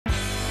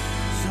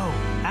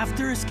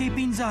After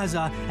escaping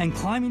Zaza and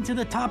climbing to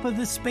the top of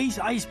the space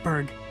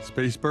iceberg...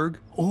 Spaceberg?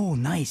 Oh,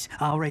 nice.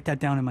 I'll write that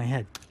down in my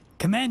head.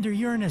 Commander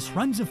Uranus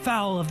runs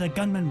afoul of the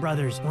gunman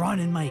brothers, Ron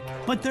and Mike,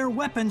 but their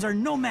weapons are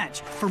no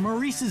match for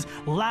Maurice's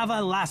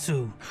lava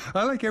lasso.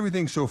 I like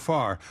everything so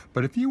far,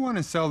 but if you want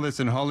to sell this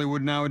in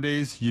Hollywood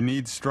nowadays, you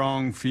need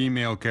strong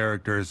female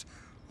characters.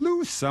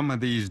 Lose some of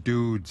these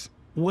dudes.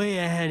 Way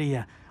ahead of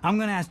you. I'm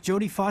going to ask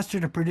Jodie Foster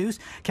to produce,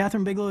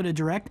 Catherine Bigelow to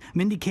direct,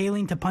 Mindy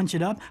Kaling to punch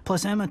it up,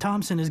 plus Emma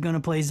Thompson is going to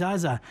play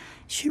Zaza.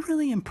 She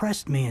really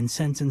impressed me in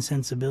Sense and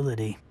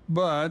Sensibility.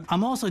 But...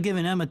 I'm also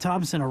giving Emma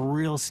Thompson a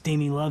real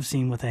steamy love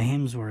scene with a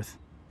Hemsworth.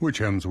 Which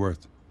Hemsworth?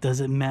 Does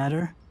it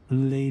matter,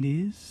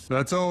 ladies?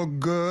 That's all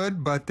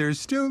good, but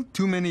there's still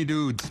too many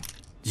dudes.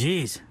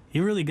 Jeez,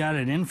 you really got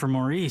it in for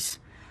Maurice.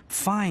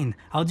 Fine,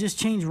 I'll just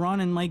change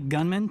Ron and Mike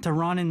Gunman to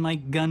Ron and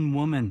Mike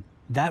Gunwoman.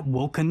 That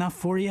woke enough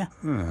for you?